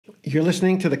You're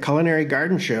listening to the Culinary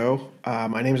Garden Show.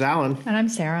 My name's Alan. And I'm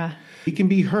Sarah. We can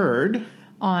be heard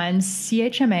on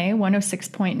CHMA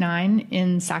 106.9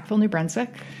 in Sackville, New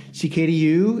Brunswick.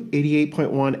 CKDU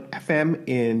 88.1 FM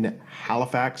in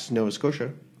Halifax, Nova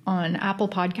Scotia. On Apple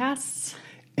Podcasts.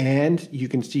 And you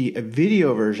can see a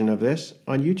video version of this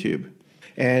on YouTube.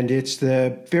 And it's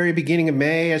the very beginning of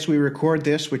May as we record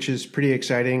this, which is pretty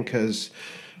exciting because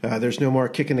there's no more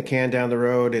kicking the can down the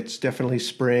road. It's definitely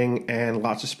spring, and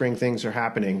lots of spring things are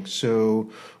happening. So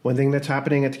one thing that's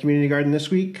happening at the community garden this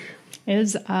week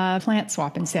is a plant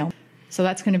swap and sale. So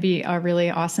that's going to be a really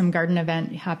awesome garden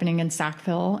event happening in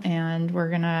Sackville, and we're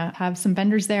going to have some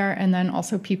vendors there. And then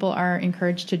also people are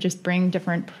encouraged to just bring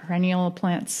different perennial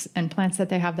plants and plants that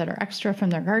they have that are extra from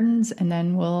their gardens, and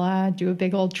then we'll do a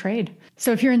big old trade.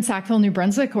 So if you're in Sackville, New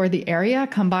Brunswick or the area,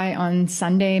 come by on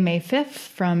Sunday, May 5th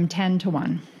from 10 to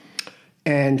 1.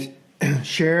 And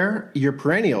share your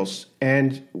perennials.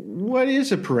 And what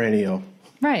is a perennial?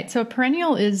 Right. So a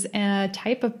perennial is a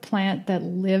type of plant that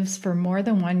lives for more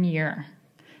than 1 year,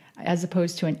 as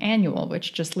opposed to an annual,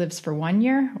 which just lives for 1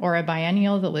 year, or a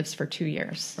biennial that lives for 2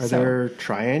 years. Are there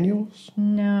triennials?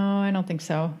 No, I don't think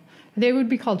so. They would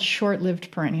be called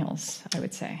short-lived perennials, I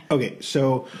would say. Okay,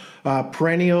 so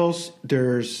perennials,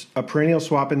 there's a perennial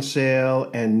swap and sale,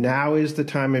 and now is the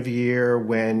time of year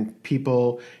when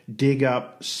people dig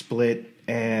up, split,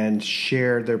 and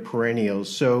share their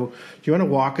perennials. So do you want to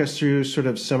walk us through sort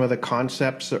of some of the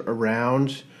concepts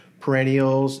around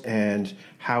perennials and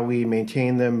how we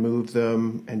maintain them, move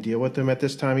them, and deal with them at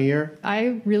this time of year?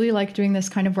 I really like doing this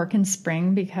kind of work in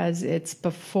spring because it's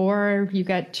before you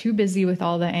get too busy with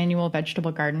all the annual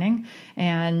vegetable gardening,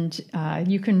 and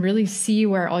you can really see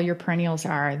where all your perennials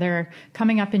are. They're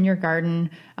coming up in your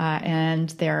garden and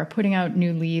they're putting out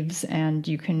new leaves, and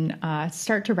you can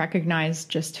start to recognize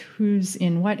just who's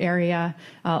in what area.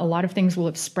 A lot of things will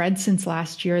have spread since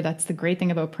last year. That's the great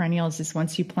thing about perennials, is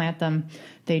once you plant them,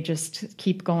 they just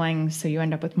keep going, so you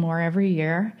end up with more every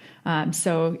year.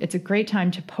 So it's a great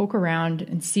time to poke around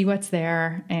and see what's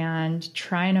there and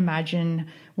try and imagine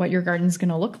what your garden's going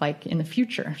to look like in the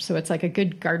future. So it's like a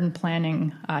good garden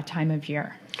planning time of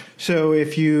year. So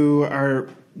if you are,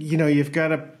 you've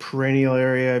got a perennial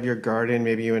area of your garden,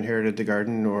 maybe you inherited the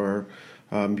garden, or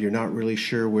you're not really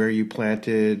sure where you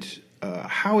planted.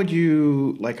 How would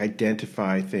you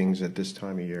identify things at this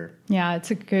time of year? Yeah,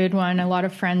 it's a good one. A lot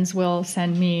of friends will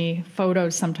send me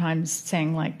photos sometimes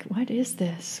saying what is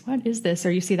this? What is this?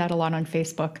 Or you see that a lot on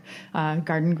Facebook,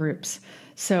 garden groups.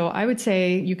 So I would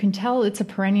say you can tell it's a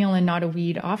perennial and not a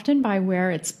weed often by where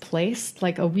it's placed.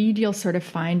 Like a weed you'll sort of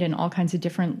find in all kinds of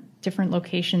different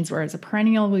locations, whereas a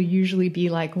perennial will usually be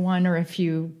like one or a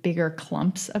few bigger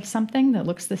clumps of something that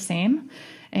looks the same.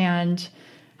 And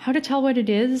how to tell what it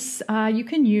is? You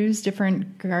can use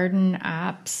different garden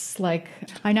apps. Like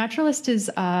iNaturalist is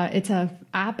it's a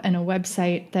app and a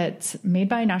website that's made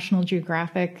by National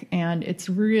Geographic, and it's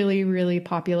really, really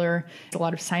popular. A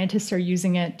lot of scientists are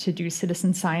using it to do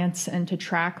citizen science and to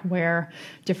track where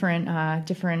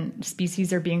different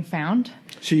species are being found.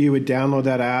 So you would download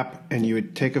that app and you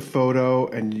would take a photo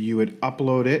and you would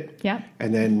upload it. Yeah.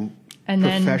 And then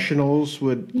professionals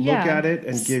would look at it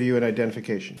and give you an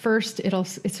identification. First, it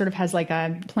sort of has like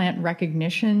a plant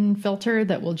recognition filter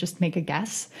that will just make a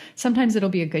guess. Sometimes it'll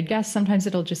be a good guess. Sometimes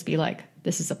it'll just be like,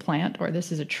 this is a plant or this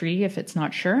is a tree if it's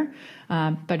not sure.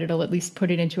 But it'll at least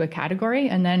put it into a category.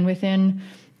 And then within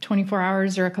 24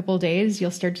 hours or a couple of days,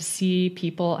 you'll start to see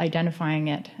people identifying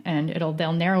it, and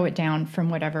they'll narrow it down from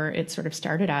whatever it sort of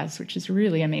started as, which is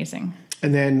really amazing.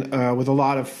 And then with a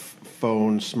lot of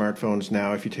smartphones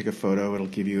now, if you take a photo, it'll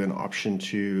give you an option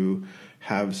to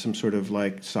have some sort of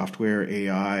software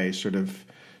AI sort of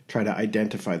try to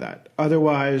identify that.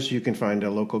 Otherwise, you can find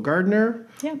a local gardener,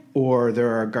 or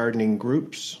there are gardening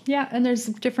groups. Yeah, and there's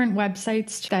different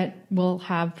websites that will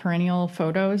have perennial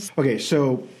photos. Okay,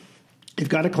 so you've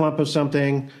got a clump of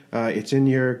something, it's in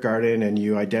your garden, and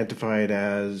you identify it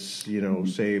as,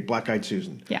 say, black-eyed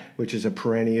Susan, which is a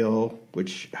perennial,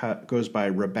 which goes by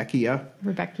Rebeckia.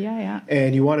 Rebeckia, yeah.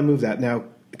 And you want to move that. Now,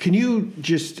 can you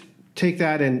just take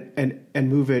that and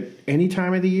move it any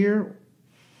time of the year?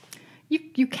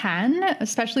 You can,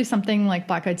 especially something like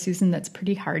black-eyed Susan that's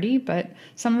pretty hardy, but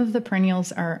some of the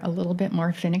perennials are a little bit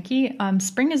more finicky.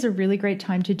 Spring is a really great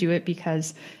time to do it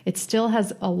because it still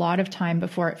has a lot of time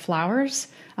before it flowers.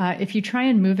 If you try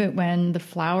and move it when the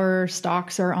flower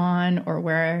stalks are on or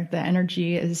where the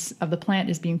energy of the plant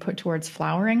is being put towards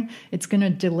flowering, it's going to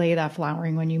delay that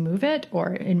flowering when you move it,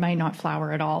 or it might not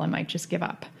flower at all. It might just give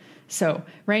up. So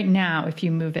right now, if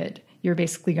you move it, you're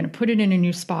basically going to put it in a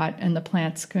new spot, and the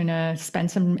plant's going to spend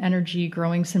some energy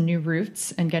growing some new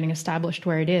roots and getting established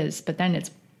where it is. But then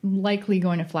it's likely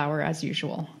going to flower as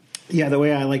usual. Yeah, the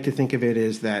way I like to think of it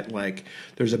is that like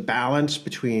there's a balance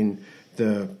between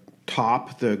the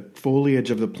top, the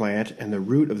foliage of the plant, and the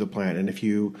root of the plant. And if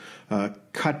you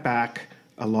cut back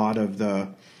a lot of the,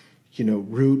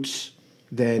 roots,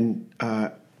 then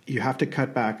you have to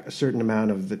cut back a certain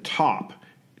amount of the top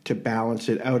to balance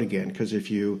it out again. Because if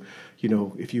you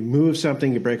move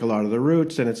something, you break a lot of the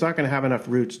roots, and it's not going to have enough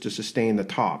roots to sustain the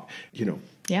top.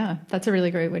 Yeah, that's a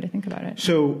really great way to think about it.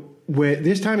 So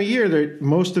this time of year,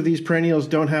 most of these perennials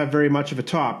don't have very much of a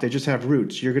top. They just have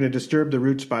roots. You're going to disturb the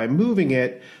roots by moving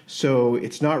it, so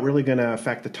it's not really going to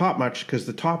affect the top much because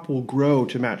the top will grow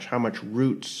to match how much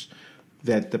roots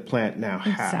that the plant now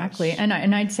has. Exactly. And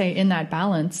I'd say in that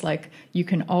balance, like you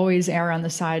can always err on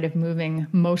the side of moving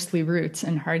mostly roots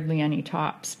and hardly any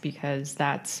tops, because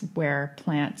that's where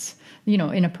plants,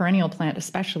 in a perennial plant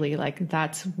especially, like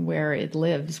that's where it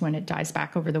lives when it dies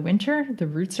back over the winter. The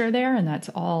roots are there, and that's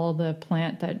all the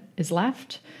plant that is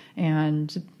left. And,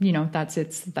 that's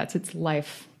its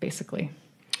life, basically.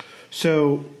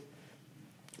 So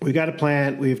we got a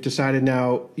plant. We've decided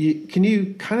now, can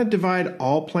you kind of divide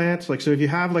all plants? Like, so if you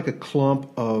have like a clump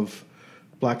of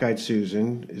black-eyed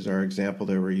Susan is our example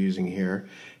that we're using here,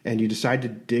 and you decide to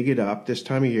dig it up this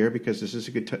time of year because this is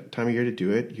a good time of year to do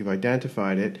it. You've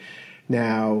identified it.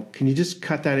 Now, can you just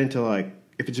cut that into like,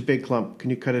 if it's a big clump, can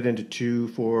you cut it into 2,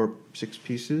 4, 6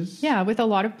 pieces? Yeah, with a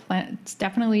lot of plants,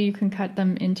 definitely you can cut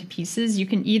them into pieces. You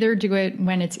can either do it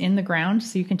when it's in the ground,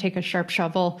 so you can take a sharp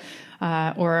shovel,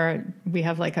 or we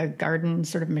have like a garden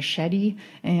sort of machete,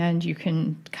 and you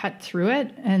can cut through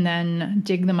it and then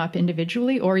dig them up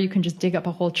individually, or you can just dig up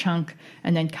a whole chunk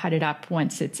and then cut it up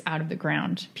once it's out of the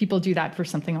ground. People do that for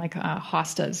something like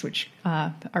hostas, which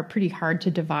are pretty hard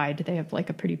to divide. They have like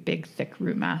a pretty big, thick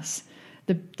root mass.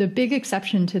 The big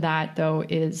exception to that, though,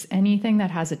 is anything that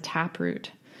has a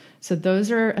taproot. So those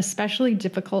are especially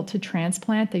difficult to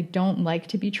transplant. They don't like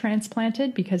to be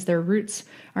transplanted because their roots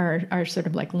are sort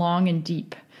of like long and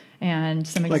deep. And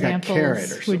some like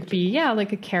examples would be,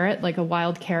 like a carrot, like a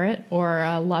wild carrot, or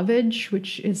a lovage,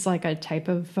 which is like a type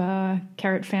of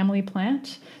carrot family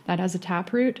plant that has a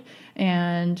taproot.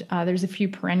 And there's a few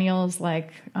perennials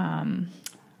like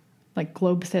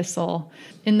globe thistle.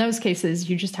 In those cases,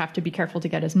 you just have to be careful to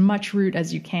get as much root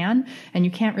as you can, and you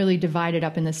can't really divide it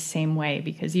up in the same way,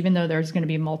 because even though there's going to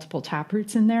be multiple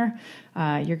taproots in there,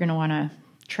 you're going to want to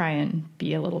try and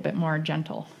be a little bit more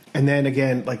gentle. And then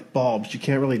again, like bulbs, you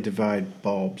can't really divide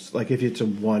bulbs. Like if it's a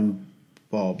one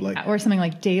bulb, or something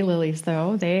like daylilies,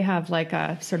 though, they have like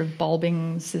a sort of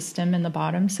bulbing system in the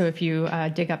bottom. So if you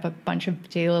dig up a bunch of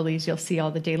daylilies, you'll see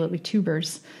all the daylily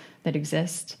tubers that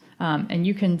exist. And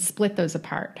you can split those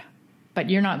apart, but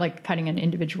you're not like cutting an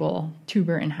individual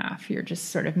tuber in half. You're just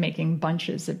sort of making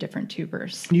bunches of different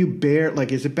tubers. Can you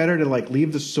is it better to like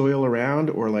leave the soil around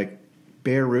or like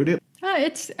bare root it?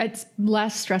 It's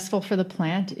less stressful for the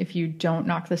plant if you don't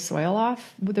knock the soil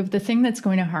off. The thing that's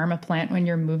going to harm a plant when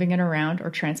you're moving it around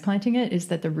or transplanting it is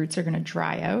that the roots are going to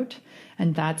dry out,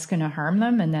 and that's going to harm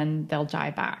them, and then they'll die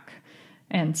back.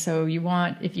 And so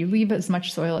if you leave as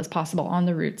much soil as possible on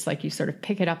the roots, like you sort of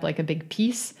pick it up like a big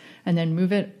piece and then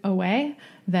move it away,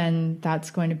 then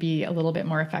that's going to be a little bit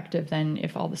more effective than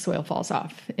if all the soil falls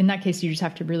off. In that case, you just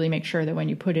have to really make sure that when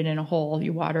you put it in a hole,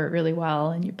 you water it really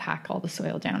well and you pack all the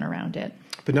soil down around it.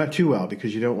 But not too well,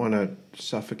 because you don't want to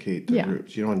suffocate the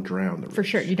roots. You don't want to drown the roots. For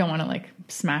sure. You don't want to like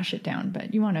smash it down,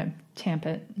 but you want to tamp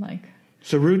it like.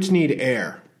 So roots need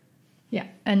air. Yeah.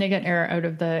 And they get air out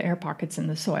of the air pockets in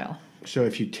the soil. So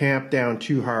if you tamp down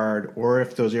too hard, or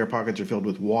if those air pockets are filled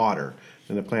with water,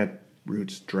 then the plant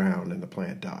roots drown and the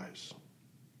plant dies.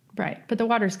 Right. But the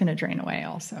water's going to drain away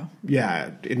also.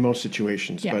 Yeah, in most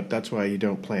situations. Yeah. But that's why you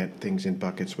don't plant things in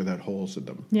buckets without holes in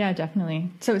them. Yeah, definitely.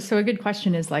 So a good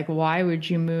question is like, why would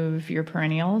you move your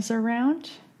perennials around?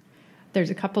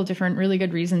 There's a couple different really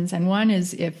good reasons. And one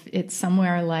is if it's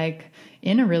somewhere like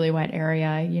in a really wet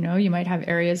area, you might have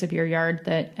areas of your yard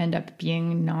that end up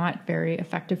being not very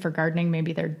effective for gardening.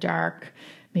 Maybe they're dark,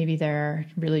 maybe they're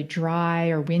really dry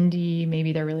or windy,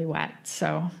 maybe they're really wet.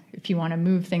 So if you want to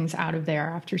move things out of there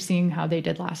after seeing how they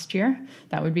did last year,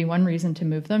 that would be one reason to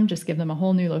move them. Just give them a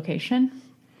whole new location.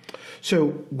 So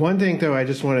one thing, though, I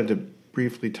just wanted to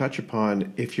briefly touch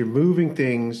upon, if you're moving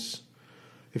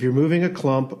a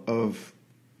clump of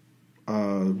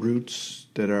roots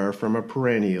that are from a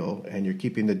perennial and you're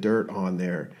keeping the dirt on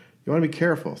there, you want to be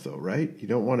careful, though, right? You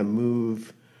don't want to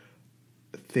move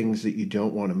things that you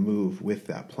don't want to move with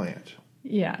that plant.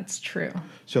 Yeah, it's true.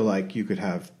 So like you could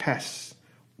have pests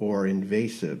or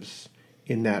invasives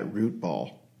in that root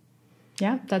ball.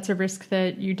 Yeah, that's a risk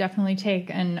that you definitely take.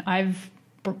 And I've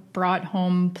brought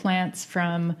home plants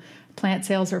from plant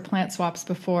sales or plant swaps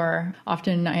before.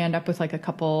 Often I end up with like a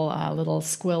couple little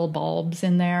squill bulbs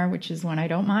in there, which is one I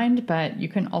don't mind. But you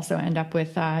can also end up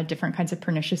with different kinds of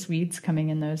pernicious weeds coming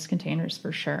in those containers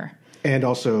for sure. And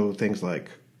also things like,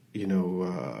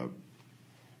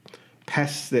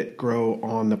 pests that grow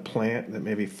on the plant that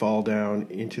maybe fall down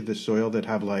into the soil that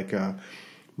have like a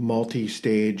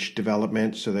multi-stage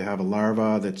development. So they have a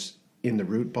larva that's in the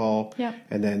root ball,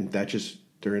 and then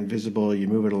they're invisible. You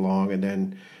move it along, and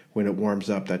then when it warms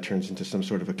up, that turns into some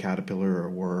sort of a caterpillar or a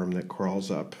worm that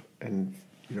crawls up, and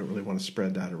you don't really want to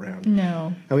spread that around.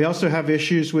 No. And we also have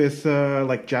issues with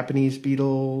like Japanese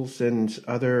beetles and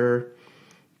other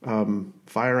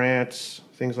fire ants,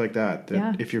 things like that.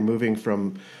 If you're moving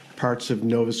from parts of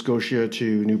Nova Scotia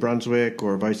to New Brunswick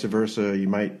or vice versa, you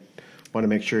might want to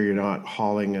make sure you're not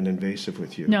hauling an invasive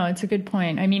with you. No, it's a good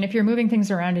point. I mean, if you're moving things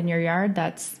around in your yard,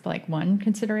 that's like one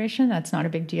consideration. That's not a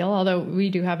big deal. Although we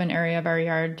do have an area of our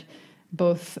yard,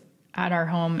 both at our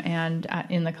home and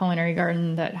in the Culinary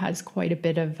Garden, that has quite a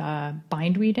bit of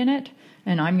bindweed in it.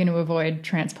 And I'm going to avoid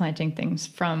transplanting things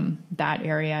from that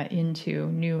area into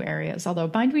new areas. Although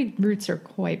bindweed roots are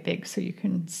quite big, so you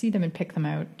can see them and pick them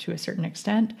out to a certain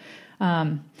extent.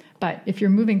 But if you're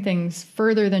moving things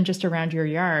further than just around your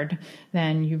yard,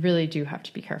 then you really do have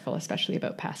to be careful, especially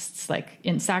about pests. Like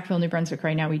in Sackville, New Brunswick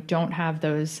right now, we don't have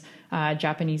those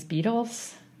Japanese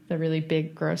beetles, the really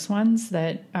big, gross ones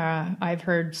that I've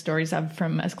heard stories of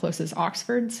from as close as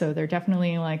Oxford. So they're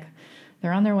definitely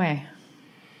they're on their way.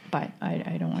 But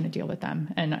I don't want to deal with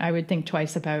them. And I would think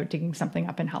twice about digging something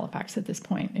up in Halifax at this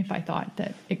point if I thought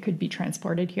that it could be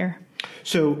transported here.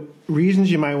 So reasons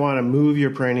you might want to move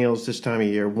your perennials this time of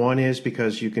year. One is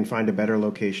because you can find a better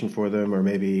location for them, or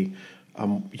maybe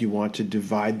you want to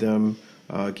divide them,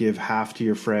 give half to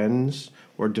your friends,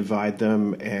 or divide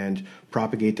them and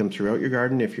propagate them throughout your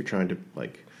garden if you're trying to,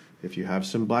 if you have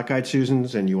some black-eyed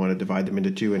Susans and you want to divide them into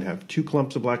two and have 2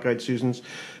 clumps of black-eyed Susans.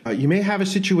 You may have a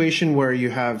situation where you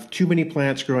have too many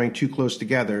plants growing too close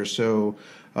together. So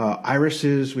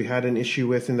irises we had an issue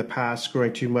with in the past,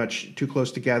 growing too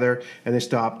close together, and they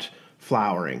stopped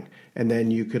flowering. And then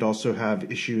you could also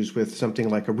have issues with something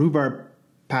like a rhubarb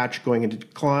patch going into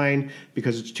decline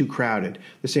because it's too crowded.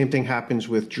 The same thing happens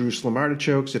with Jerusalem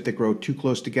artichokes. If they grow too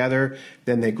close together,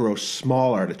 then they grow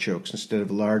small artichokes instead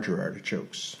of larger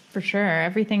artichokes. For sure.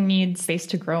 Everything needs space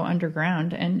to grow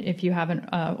underground. And if you have an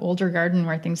older garden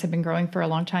where things have been growing for a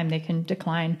long time, they can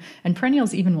decline. And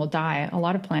perennials even will die. A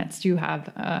lot of plants do have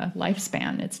a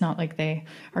lifespan. It's not like they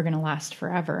are going to last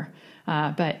forever.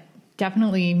 But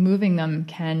definitely moving them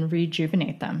can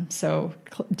rejuvenate them. So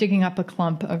digging up a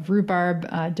clump of rhubarb,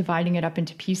 dividing it up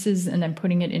into pieces, and then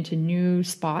putting it into new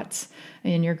spots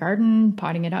in your garden,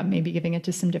 potting it up, maybe giving it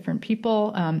to some different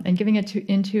people, and giving it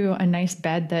into a nice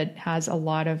bed that has a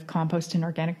lot of compost and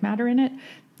organic matter in it.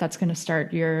 That's going to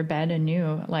start your bed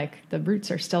anew. Like the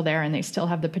roots are still there and they still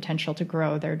have the potential to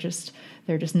grow. They're just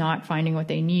not finding what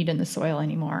they need in the soil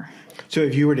anymore. So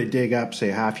if you were to dig up, say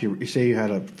you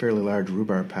had a fairly large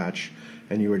rhubarb patch,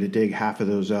 and you were to dig half of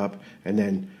those up, and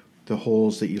then the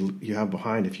holes that you have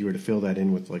behind, if you were to fill that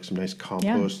in with some nice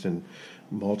compost and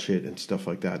mulch it and stuff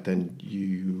like that, then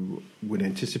you would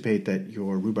anticipate that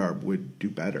your rhubarb would do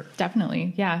better.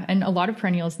 Definitely, yeah. And a lot of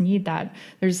perennials need that.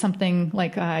 There's something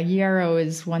like yarrow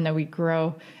is one that we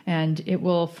grow, and it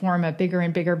will form a bigger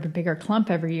and bigger clump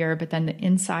every year, but then the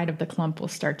inside of the clump will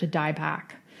start to die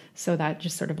back. So that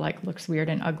just sort of looks weird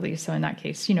and ugly. So in that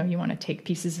case, you want to take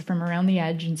pieces from around the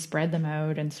edge and spread them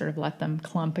out and sort of let them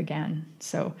clump again.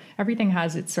 So everything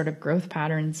has its sort of growth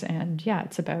patterns, and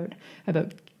it's about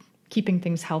keeping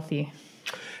things healthy.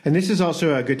 And this is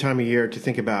also a good time of year to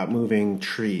think about moving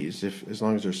trees, as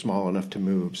long as they're small enough to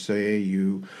move. Say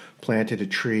you planted a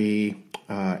tree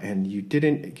and you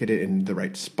didn't get it in the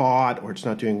right spot, or it's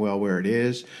not doing well where it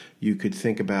is, you could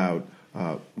think about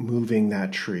moving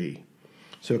that tree.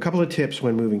 So a couple of tips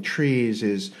when moving trees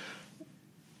is,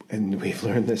 and we've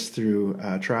learned this through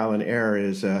trial and error,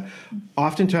 is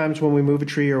oftentimes when we move a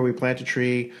tree or we plant a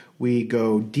tree, we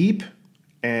go deep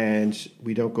and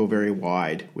we don't go very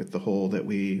wide with the hole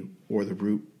or the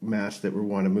root mass that we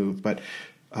want to move. But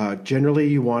generally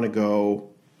you want to go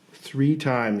 3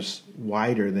 times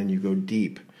wider than you go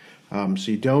deep.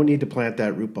 So you don't need to plant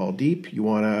that root ball deep. You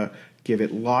want to give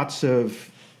it lots of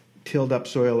tilled up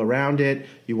soil around it.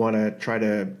 You want to try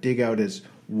to dig out as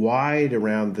wide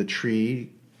around the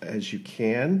tree as you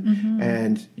can. Mm-hmm.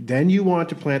 And then you want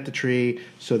to plant the tree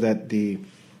so that the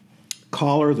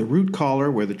collar, the root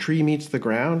collar, where the tree meets the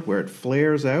ground, where it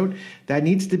flares out, that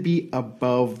needs to be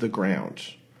above the ground.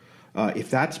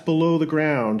 If that's below the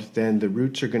ground, then the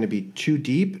roots are going to be too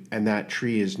deep, and that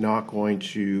tree is not going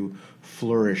to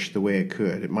flourish the way it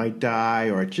could. It might die,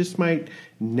 or it just might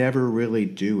never really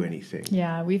do anything.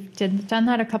 Yeah, we've done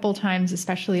that a couple times,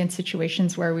 especially in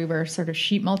situations where we were sort of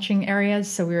sheet mulching areas.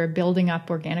 So we were building up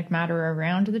organic matter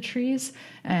around the trees,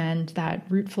 and that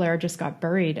root flare just got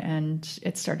buried and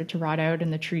it started to rot out,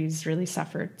 and the trees really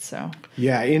suffered. So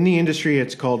yeah, in the industry,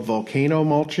 it's called volcano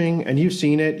mulching, and you've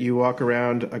seen it. You walk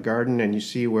around a garden and you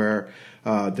see where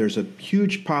there's a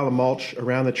huge pile of mulch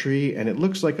around the tree, and it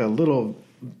looks like a little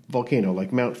volcano,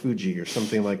 like Mount Fuji or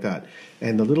something like that,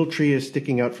 and the little tree is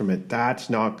sticking out from it. That's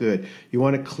not good. You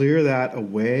want to clear that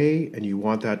away, and you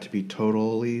want that to be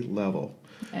totally level.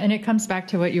 And it comes back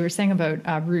to what you were saying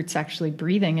about roots actually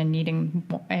breathing and needing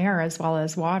air as well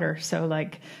as water. So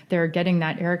like they're getting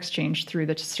that air exchange through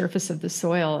the surface of the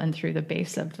soil and through the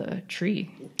base of the tree.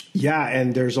 Yeah,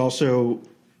 and there's also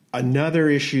another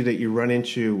issue that you run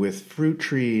into with fruit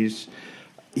trees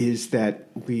is that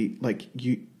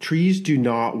trees do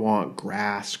not want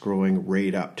grass growing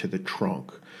right up to the trunk.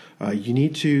 You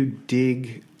need to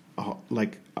dig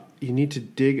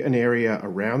an area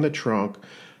around the trunk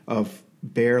of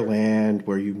bare land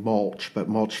where you mulch, but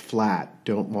mulch flat.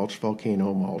 Don't mulch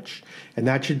volcano mulch. And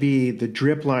that should be the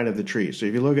drip line of the tree. So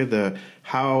if you look at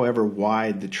however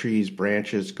wide the tree's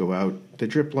branches go out, the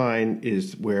drip line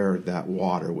is where that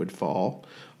water would fall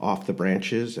off the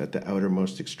branches at the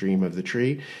outermost extreme of the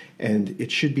tree. And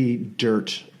it should be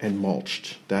dirt and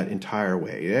mulched that entire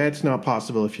way. It's not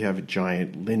possible if you have a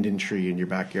giant linden tree in your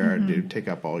backyard to take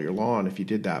up all your lawn if you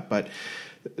did that. But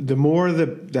the more,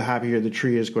 the happier the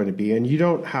tree is going to be. And you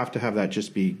don't have to have that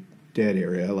just be dead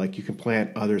area. Like you can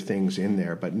plant other things in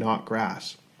there, but not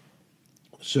grass.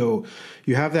 So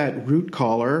you have that root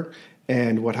collar,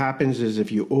 and what happens is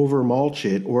if you over mulch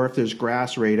it, or if there's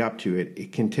grass right up to it,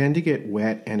 it can tend to get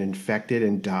wet and infected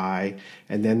and die,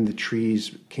 and then the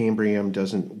tree's cambium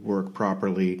doesn't work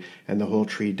properly, and the whole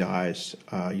tree dies.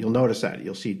 You'll notice that.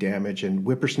 You'll see damage, and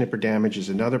whippersnipper damage is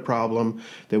another problem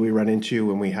that we run into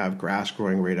when we have grass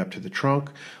growing right up to the trunk.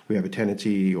 We have a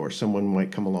tendency, or someone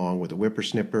might come along with a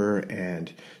whippersnipper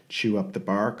and chew up the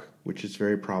bark, which is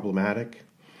very problematic.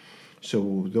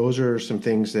 So those are some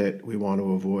things that we want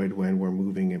to avoid when we're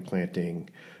moving and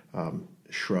planting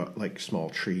shrub, like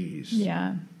small trees.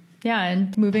 Yeah. Yeah,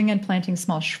 and moving and planting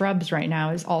small shrubs right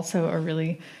now is also a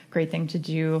really great thing to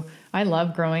do. I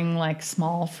love growing like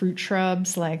small fruit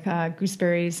shrubs like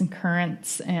gooseberries and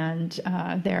currants, and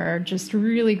they're just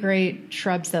really great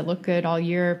shrubs that look good all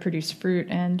year, produce fruit,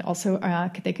 and also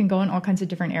they can go in all kinds of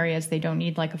different areas. They don't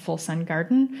need like a full sun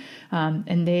garden,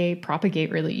 and they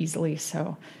propagate really easily.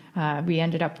 So we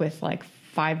ended up with like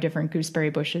 5 different gooseberry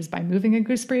bushes by moving a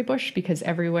gooseberry bush, because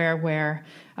everywhere where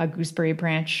a gooseberry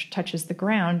branch touches the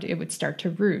ground, it would start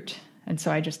to root. And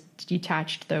so I just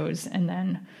detached those and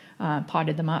then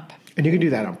potted them up. And you can do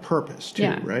that on purpose too,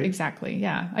 yeah, right? Exactly.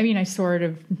 Yeah. I mean, I sort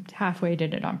of halfway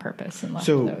did it on purpose and left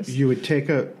so those. So you would take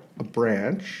a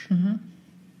branch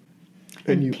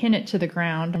and you pin it to the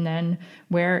ground, and then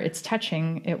where it's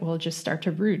touching, it will just start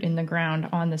to root in the ground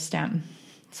on the stem.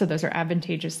 So those are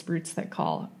advantageous roots that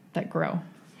grow.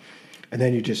 And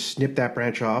then you just snip that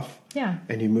branch off. Yeah.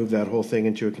 And you move that whole thing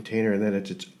into a container, and then it's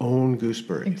its own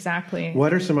gooseberry. Exactly.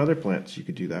 What are some other plants you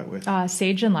could do that with?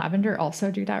 Sage and lavender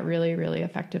also do that really, really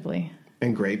effectively.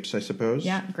 And grapes, I suppose?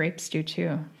 Yeah, grapes do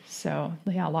too. So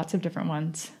yeah, lots of different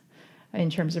ones in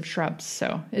terms of shrubs.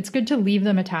 So it's good to leave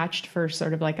them attached for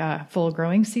sort of like a full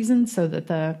growing season so that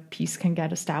the piece can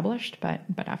get established. But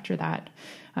after that,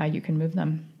 you can move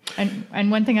them.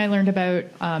 And one thing I learned about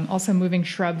also moving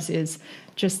shrubs is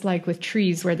just like with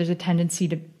trees, where there's a tendency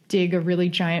to dig a really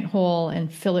giant hole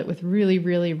and fill it with really,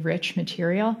 really rich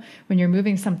material. When you're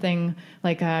moving something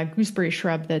like a gooseberry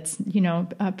shrub that's,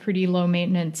 a pretty low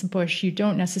maintenance bush, you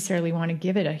don't necessarily want to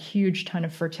give it a huge ton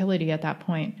of fertility at that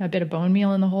point. A bit of bone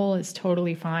meal in the hole is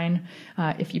totally fine.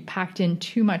 If you packed in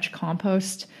too much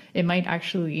compost, it might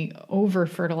actually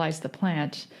over-fertilize the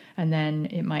plant, and then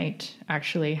it might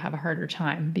actually have a harder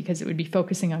time because it would be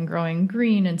focusing on growing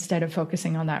green instead of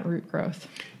focusing on that root growth.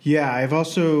 Yeah, I've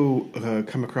also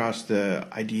come across the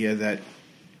idea that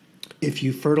if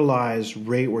you fertilize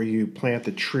right where you plant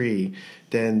the tree,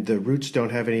 then the roots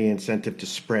don't have any incentive to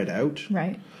spread out.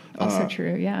 Right. Also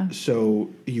true, yeah. So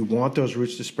you want those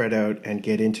roots to spread out and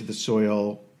get into the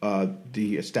soil,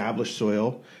 the established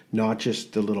soil, not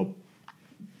just the little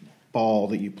ball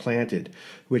that you planted,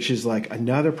 which is like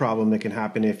another problem that can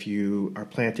happen if you are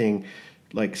planting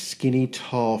like skinny,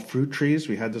 tall fruit trees.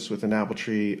 We had this with an apple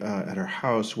tree at our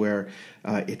house where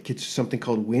it gets something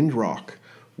called wind rock,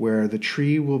 where the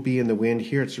tree will be in the wind.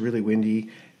 Here it's really windy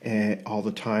all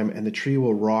the time, and the tree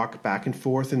will rock back and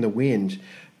forth in the wind,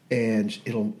 and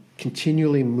it'll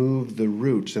continually move the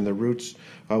roots, and the roots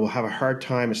will have a hard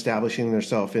time establishing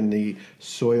themselves in the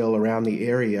soil around the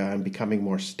area and becoming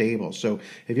more stable. So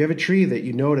if you have a tree that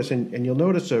you notice, and you'll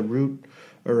notice a root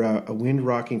or a wind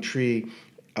rocking tree,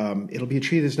 it'll be a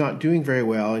tree that's not doing very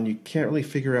well, and you can't really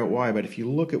figure out why. But if you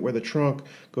look at where the trunk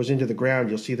goes into the ground,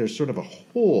 you'll see there's sort of a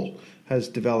hole has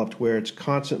developed where it's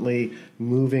constantly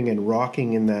moving and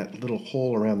rocking in that little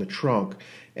hole around the trunk,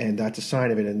 and that's a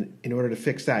sign of it. And in order to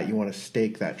fix that, you want to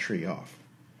stake that tree off.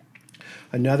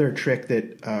 Another trick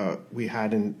that we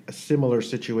had in a similar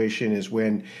situation is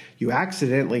when you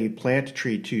accidentally plant a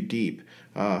tree too deep,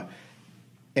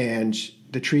 and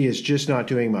the tree is just not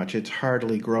doing much. It's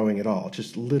hardly growing at all,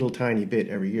 just a little tiny bit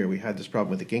every year. We had this problem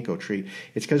with the ginkgo tree.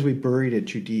 It's because we buried it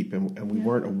too deep, and we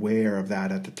weren't aware of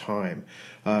that at the time.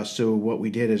 So what we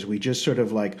did is we just sort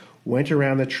of like went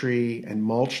around the tree and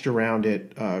mulched around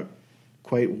it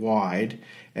quite wide,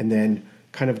 and then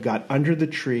kind of got under the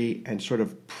tree and sort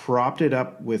of propped it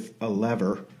up with a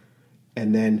lever,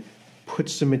 and then put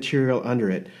some material under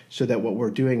it, so that what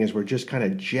we're doing is we're just kind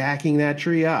of jacking that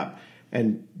tree up.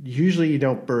 And usually you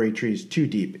don't bury trees too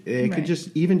deep. It could just,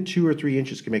 even 2 or 3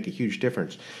 inches can make a huge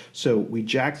difference. So we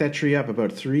jacked that tree up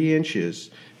about 3 inches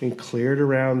and cleared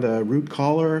around the root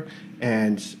collar.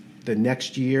 And the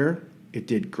next year it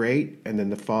did great. And then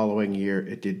the following year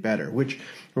it did better, which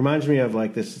reminds me of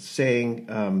like this saying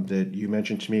that you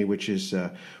mentioned to me, which is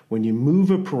when you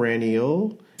move a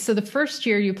perennial. So the first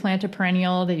year you plant a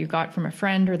perennial that you got from a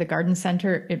friend or the garden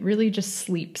center, it really just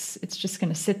sleeps. It's just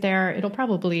going to sit there. It'll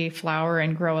probably flower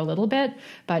and grow a little bit,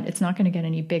 but it's not going to get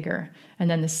any bigger.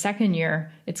 And then the second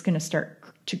year, it's going to start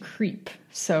to creep.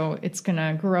 So it's going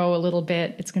to grow a little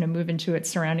bit. It's going to move into its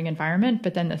surrounding environment.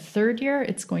 But then the third year,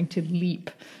 it's going to leap.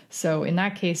 So in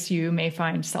that case, you may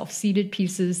find self-seeded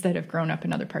pieces that have grown up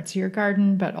in other parts of your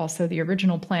garden, but also the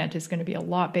original plant is going to be a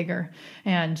lot bigger.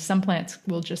 And some plants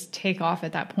will just take off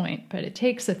at that point, but it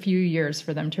takes a few years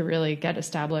for them to really get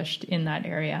established in that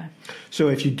area. So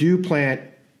if you do plant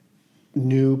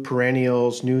new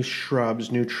perennials, new shrubs,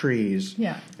 new trees,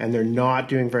 and they're not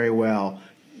doing very well,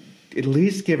 at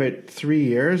least give it 3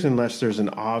 years, unless there's an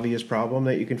obvious problem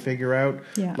that you can figure out.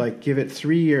 Like give it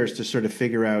 3 years to sort of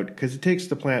figure out, because it takes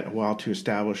the plant a while to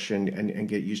establish and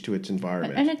get used to its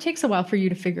environment. And it takes a while for you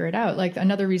to figure it out. Like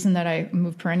another reason that I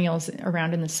move perennials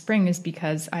around in the spring is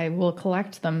because I will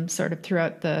collect them sort of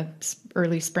throughout the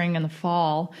early spring and the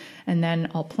fall, and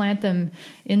then I'll plant them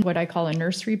in what I call a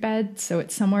nursery bed. So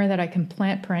it's somewhere that I can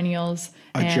plant perennials.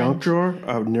 A junk drawer?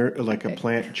 Like a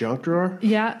plant junk drawer?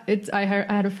 Yeah, I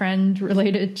had a friend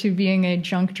related to being a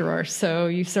junk drawer. So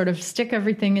you sort of stick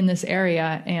everything in this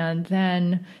area and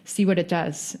then see what it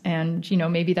does. And,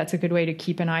 maybe that's a good way to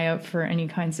keep an eye out for any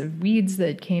kinds of weeds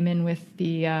that came in with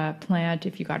the plant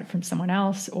if you got it from someone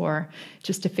else, or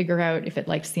just to figure out if it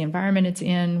likes the environment it's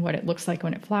in, what it looks like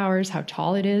when it flowers, how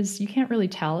tall it is. You can't really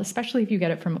tell, especially if you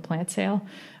get it from a plant sale.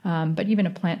 But even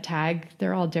a plant tag,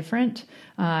 they're all different.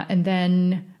 And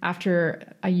then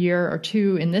after a year or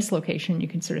two in this location, you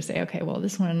can sort of say, okay, well,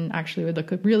 this one actually would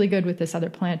look really good with this other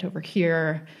plant over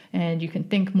here. And you can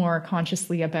think more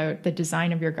consciously about the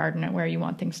design of your garden and where you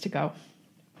want things to go.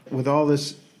 With all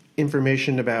this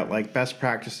information about like best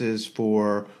practices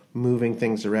for moving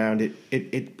things around,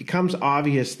 it becomes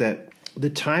obvious that the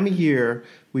time of year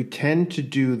we tend to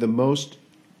do the most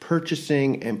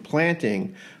purchasing and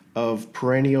planting of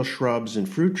perennial shrubs and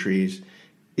fruit trees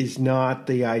is not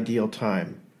the ideal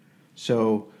time.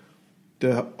 So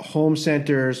the home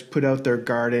centers put out their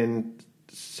garden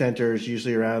centers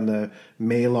usually around the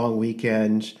May long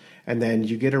weekend, and then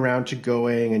you get around to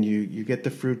going and you get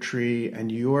the fruit tree, and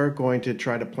you are going to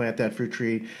try to plant that fruit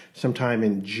tree sometime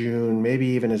in June, maybe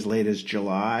even as late as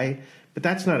July, but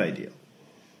that's not ideal.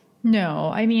 No,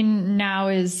 I mean, now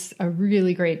is a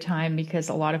really great time because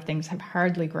a lot of things have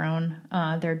hardly grown.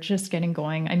 They're just getting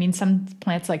going. I mean, some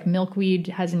plants like milkweed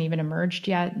hasn't even emerged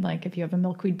yet. Like if you have a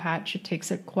milkweed patch, it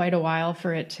takes it quite a while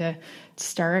for it to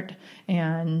start.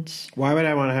 And why would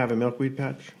I want to have a milkweed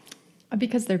patch?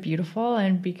 Because they're beautiful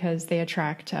and because they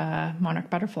attract monarch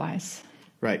butterflies.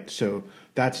 Right. So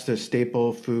that's the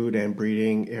staple food and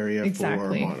breeding area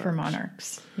for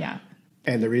monarchs. Yeah.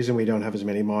 And the reason we don't have as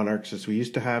many monarchs as we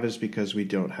used to have is because we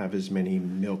don't have as many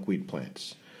milkweed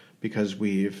plants, because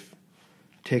we've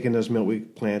taken those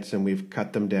milkweed plants and we've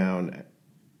cut them down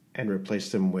and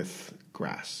replaced them with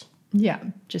grass. Yeah,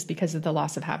 just because of the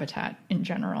loss of habitat in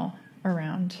general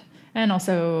around. And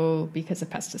also because of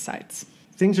pesticides.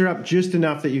 Things are up just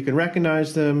enough that you can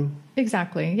recognize them.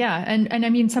 Exactly. Yeah. And I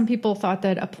mean, some people thought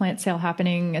that a plant sale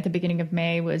happening at the beginning of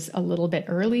May was a little bit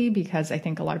early because I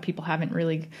think a lot of people haven't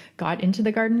really got into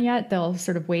the garden yet. They'll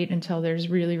sort of wait until there's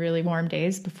really, really warm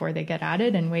days before they get at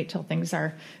it and wait till things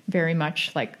are very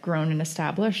much like grown and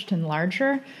established and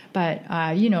larger. But,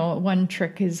 one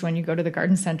trick is when you go to the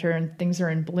garden center and things are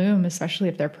in bloom, especially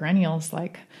if they're perennials,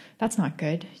 like that's not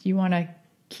good. You want to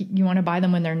buy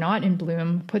them when they're not in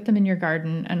bloom, put them in your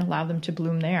garden and allow them to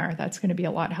bloom there. That's going to be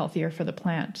a lot healthier for the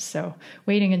plant. So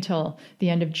waiting until the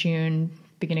end of June,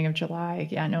 beginning of July,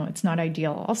 it's not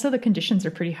ideal. Also, the conditions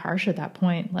are pretty harsh at that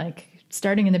point. Like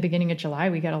starting in the beginning of July,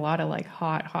 we get a lot of like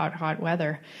hot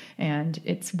weather. And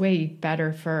it's way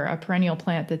better for a perennial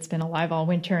plant that's been alive all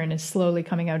winter and is slowly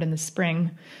coming out in the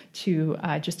spring to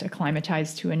just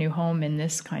acclimatize to a new home in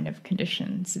this kind of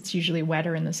conditions. It's usually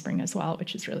wetter in the spring as well,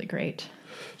 which is really great.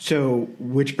 So,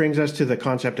 which brings us to the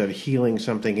concept of healing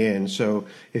something in. So,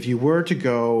 if you were to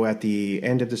go at the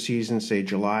end of the season, say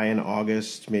July and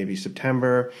August, maybe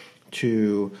September,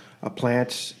 to a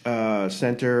plant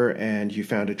center and you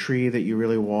found a tree that you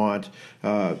really want,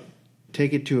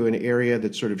 take it to an area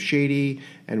that's sort of shady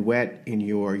and wet in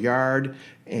your yard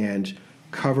and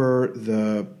cover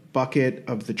the bucket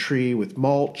of the tree with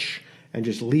mulch and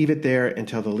just leave it there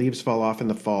until the leaves fall off in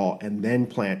the fall and then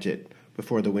plant it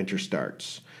before the winter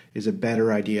starts is a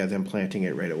better idea than planting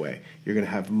it right away. You're going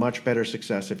to have much better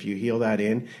success if you heal that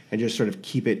in and just sort of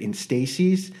keep it in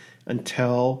stasis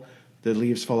until the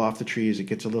leaves fall off the trees. It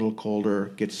gets a little colder,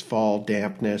 gets fall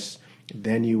dampness.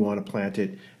 Then you want to plant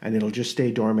it and it'll just stay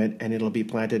dormant and it'll be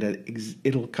planted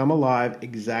it'll come alive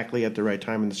exactly at the right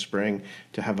time in the spring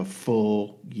to have a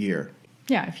full year.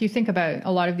 Yeah, if you think about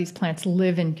a lot of these plants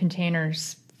live in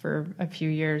containers for a few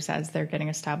years as they're getting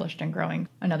established and growing.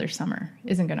 Another summer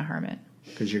isn't going to harm it.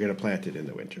 Because you're going to plant it in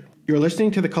the winter. You're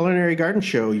listening to the Culinary Garden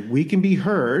Show. We can be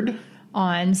heard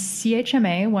on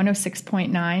CHMA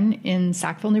 106.9 in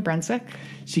Sackville, New Brunswick.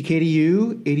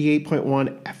 CKDU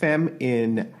 88.1 FM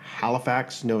in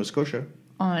Halifax, Nova Scotia.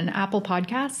 On Apple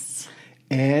Podcasts.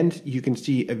 And you can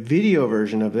see a video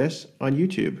version of this on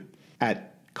YouTube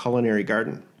at Culinary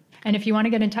Garden. And if you want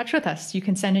to get in touch with us, you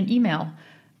can send an email,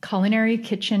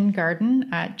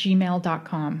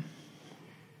 culinarykitchengarden@gmail.com.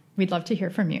 We'd love to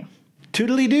hear from you.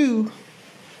 Toodly-doo.